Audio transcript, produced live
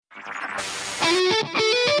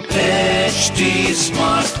HT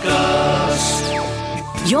Smartcast.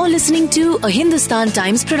 You're listening to a Hindustan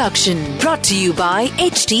Times production brought to you by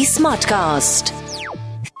HT Smartcast.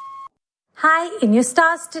 Hi, in your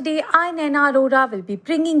stars today, I, Naina Arora, will be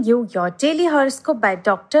bringing you your daily horoscope by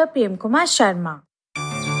Dr. Prem Kumar Sharma.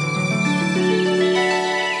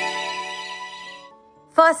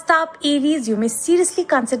 First up, Aries, you may seriously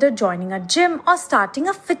consider joining a gym or starting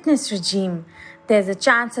a fitness regime. There's a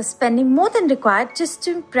chance of spending more than required just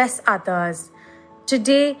to impress others.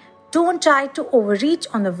 Today, don't try to overreach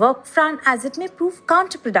on the work front as it may prove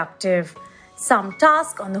counterproductive. Some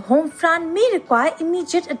tasks on the home front may require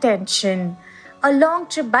immediate attention. A long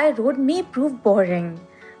trip by road may prove boring.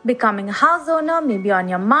 Becoming a house owner may be on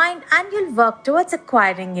your mind and you'll work towards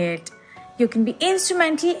acquiring it. You can be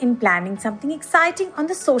instrumental in planning something exciting on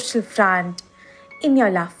the social front. In your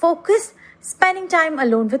love focus, spending time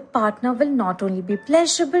alone with partner will not only be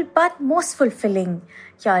pleasurable but most fulfilling.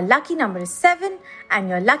 Your lucky number is 7 and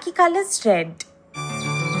your lucky color is red.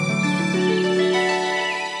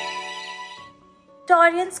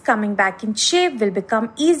 Taurians, coming back in shape will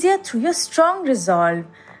become easier through your strong resolve.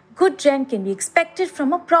 Good rent can be expected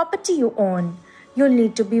from a property you own. You'll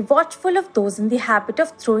need to be watchful of those in the habit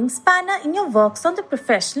of throwing spanner in your works on the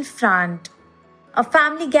professional front. A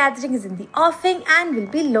family gathering is in the offing and will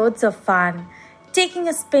be loads of fun. Taking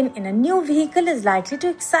a spin in a new vehicle is likely to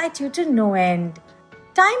excite you to no end.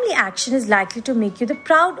 Timely action is likely to make you the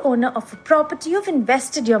proud owner of a property you've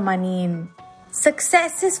invested your money in.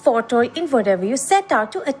 Success is foretold in whatever you set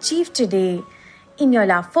out to achieve today. In your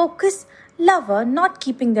love focus, lover not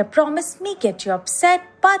keeping their promise may get you upset,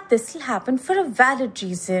 but this will happen for a valid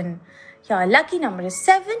reason. Your lucky number is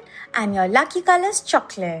 7 and your lucky color is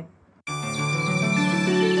chocolate.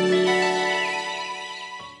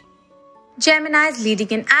 Geminis,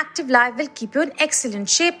 leading an active life will keep you in excellent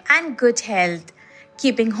shape and good health.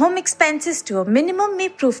 Keeping home expenses to a minimum may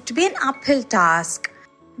prove to be an uphill task.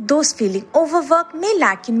 Those feeling overworked may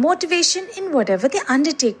lack in motivation in whatever they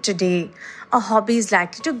undertake today. A hobby is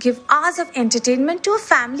likely to give hours of entertainment to a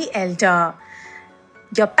family elder.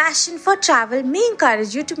 Your passion for travel may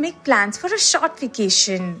encourage you to make plans for a short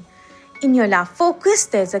vacation. In your love focus,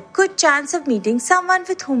 there's a good chance of meeting someone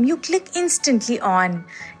with whom you click instantly on.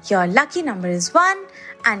 Your lucky number is 1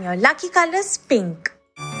 and your lucky color is pink.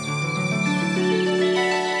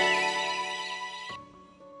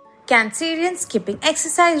 Cancerians, skipping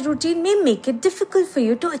exercise routine may make it difficult for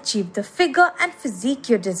you to achieve the figure and physique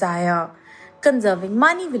you desire. Conserving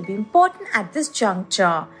money will be important at this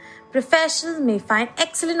juncture. Professionals may find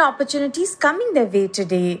excellent opportunities coming their way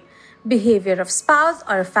today. Behavior of spouse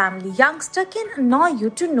or a family youngster can annoy you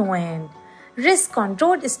to no end. Risk on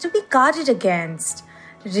road is to be guarded against.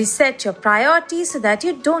 Reset your priorities so that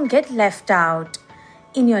you don't get left out.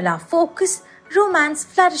 In your love focus, romance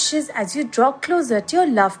flourishes as you draw closer to your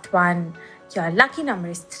loved one. Your lucky number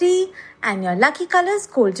is 3 and your lucky color is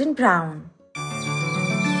golden brown.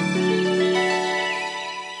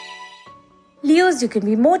 Leos, you can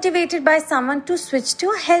be motivated by someone to switch to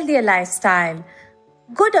a healthier lifestyle.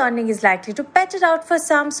 Good earning is likely to peter out for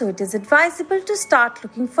some, so it is advisable to start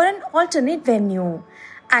looking for an alternate venue.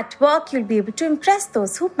 At work, you'll be able to impress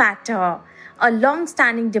those who matter. A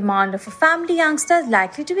long-standing demand of a family youngster is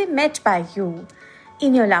likely to be met by you.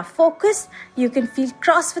 In your love focus, you can feel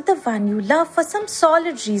cross with the one you love for some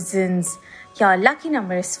solid reasons. Your lucky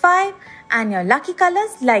number is 5 and your lucky color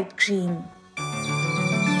is light green.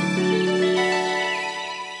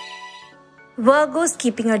 Virgos,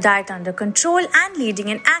 keeping your diet under control and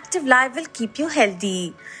leading an active life will keep you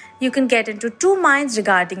healthy. You can get into two minds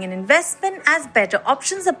regarding an investment as better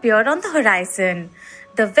options appear on the horizon.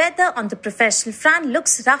 The weather on the professional front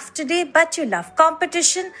looks rough today, but you love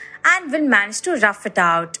competition and will manage to rough it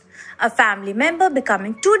out. A family member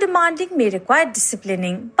becoming too demanding may require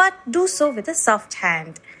disciplining, but do so with a soft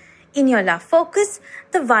hand. In your love focus,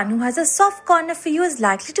 the one who has a soft corner for you is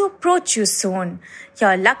likely to approach you soon.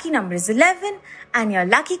 Your lucky number is 11 and your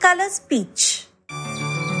lucky color is peach.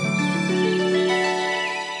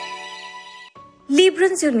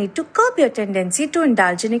 Librans, you'll need to curb your tendency to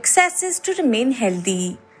indulge in excesses to remain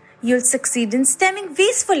healthy. You'll succeed in stemming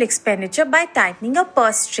wasteful expenditure by tightening your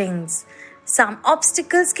purse strings. Some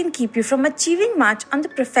obstacles can keep you from achieving much on the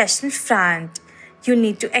professional front. You'll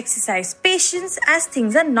need to exercise patience as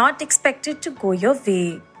things are not expected to go your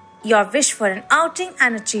way. Your wish for an outing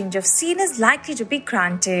and a change of scene is likely to be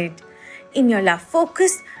granted. In your love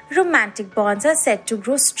focus, romantic bonds are said to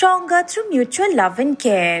grow stronger through mutual love and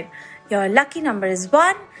care. Your lucky number is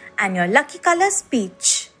 1 and your lucky color is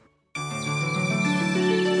peach.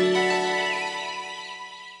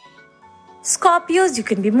 Scorpios, you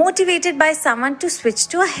can be motivated by someone to switch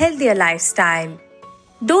to a healthier lifestyle.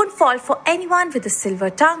 Don't fall for anyone with a silver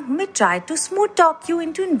tongue who may try to smooth talk you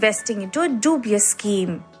into investing into a dubious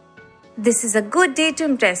scheme. This is a good day to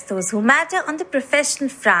impress those who matter on the professional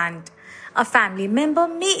front. A family member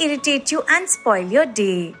may irritate you and spoil your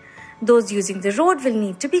day. Those using the road will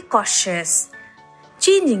need to be cautious.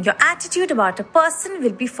 Changing your attitude about a person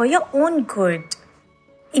will be for your own good.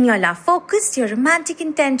 In your love focus, your romantic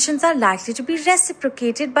intentions are likely to be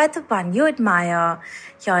reciprocated by the one you admire.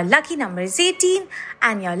 Your lucky number is 18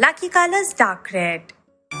 and your lucky color is dark red.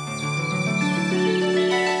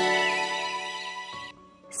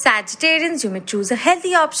 Sagittarians, you may choose a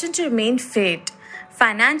healthy option to remain fit.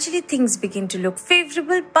 Financially, things begin to look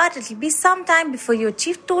favorable, but it will be some time before you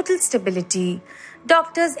achieve total stability.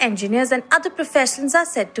 Doctors, engineers, and other professionals are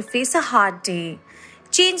set to face a hard day.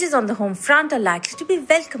 Changes on the home front are likely to be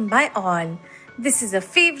welcomed by all. This is a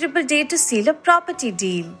favorable day to seal a property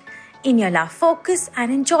deal. In your love focus,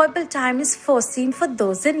 an enjoyable time is foreseen for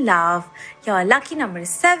those in love. Your lucky number is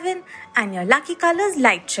 7 and your lucky color is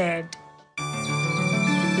light red.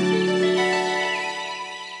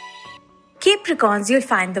 Capricorns, you'll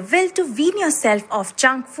find the will to wean yourself off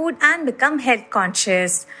junk food and become health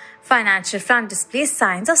conscious. Financial front displays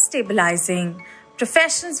signs of stabilizing.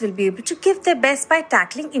 Professionals will be able to give their best by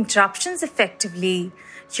tackling interruptions effectively.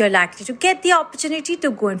 You're likely to get the opportunity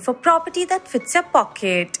to go in for property that fits your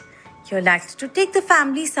pocket. You're likely to take the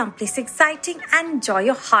family someplace exciting and enjoy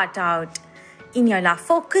your heart out. In your love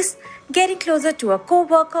focus, getting closer to a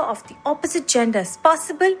co-worker of the opposite gender is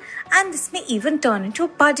possible, and this may even turn into a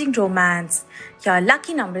budding romance. Your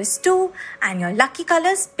lucky number is 2 and your lucky color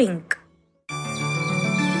is pink.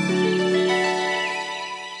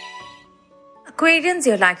 Aquarians,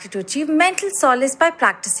 you're likely to achieve mental solace by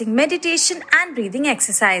practicing meditation and breathing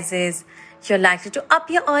exercises. You're likely to up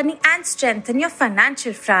your earning and strengthen your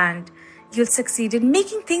financial front. You'll succeed in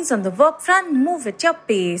making things on the work front move at your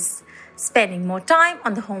pace. Spending more time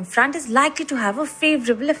on the home front is likely to have a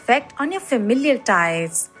favorable effect on your familial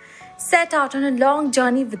ties. Set out on a long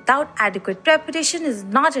journey without adequate preparation is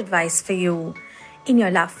not advised for you. In your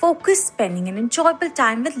love focus, spending an enjoyable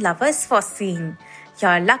time with lovers is foreseen.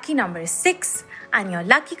 Your lucky number is 6 and your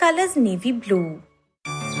lucky color is navy blue.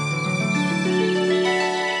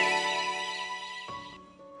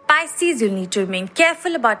 Pisces, you'll need to remain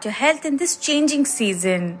careful about your health in this changing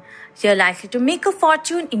season. You're likely to make a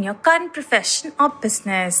fortune in your current profession or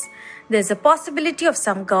business. There's a possibility of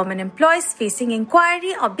some government employees facing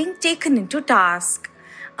inquiry or being taken into task.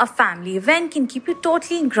 A family event can keep you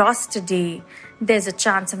totally engrossed today. There's a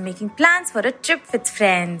chance of making plans for a trip with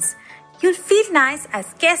friends. You'll feel nice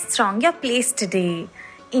as guests throng your place today.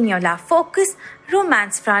 In your love focus,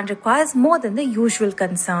 romance front requires more than the usual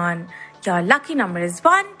concern. Your lucky number is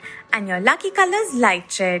 1 and your lucky color is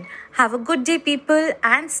light red. Have a good day, people,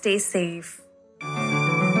 and stay safe.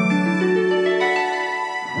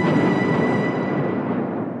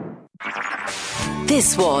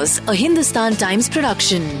 This was a Hindustan Times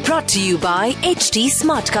production brought to you by HT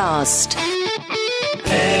Smartcast.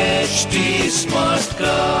 HT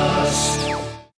Smartcast.